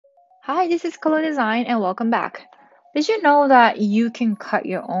Hi, this is Cricut Design and welcome back. Did you know that you can cut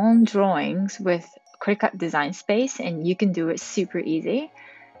your own drawings with Cricut Design Space and you can do it super easy?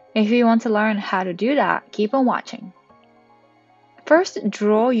 If you want to learn how to do that, keep on watching. First,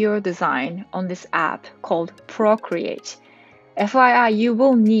 draw your design on this app called Procreate. FYI, you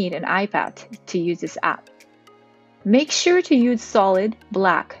will need an iPad to use this app. Make sure to use solid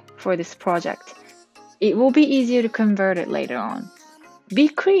black for this project. It will be easier to convert it later on. Be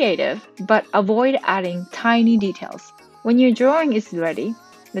creative, but avoid adding tiny details. When your drawing is ready,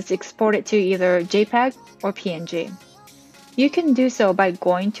 let's export it to either JPEG or PNG. You can do so by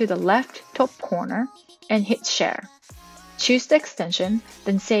going to the left top corner and hit Share. Choose the extension,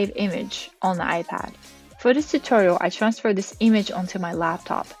 then Save Image on the iPad. For this tutorial, I transferred this image onto my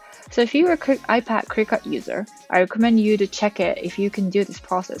laptop. So if you're an iPad Cricut user, I recommend you to check it if you can do this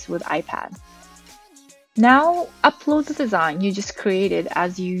process with iPad. Now, upload the design you just created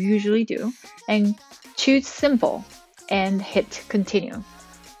as you usually do and choose Simple and hit Continue.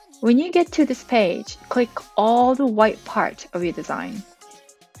 When you get to this page, click all the white part of your design.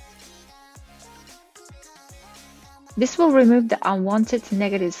 This will remove the unwanted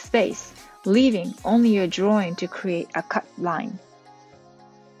negative space, leaving only your drawing to create a cut line.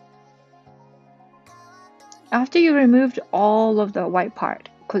 After you removed all of the white part,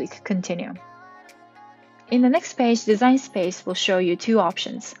 click Continue. In the next page, Design Space will show you two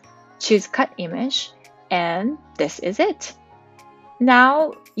options. Choose Cut Image, and this is it.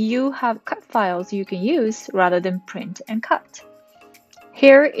 Now you have cut files you can use rather than print and cut.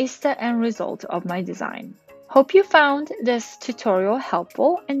 Here is the end result of my design. Hope you found this tutorial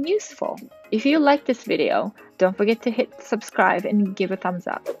helpful and useful. If you like this video, don't forget to hit subscribe and give a thumbs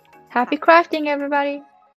up. Happy crafting, everybody!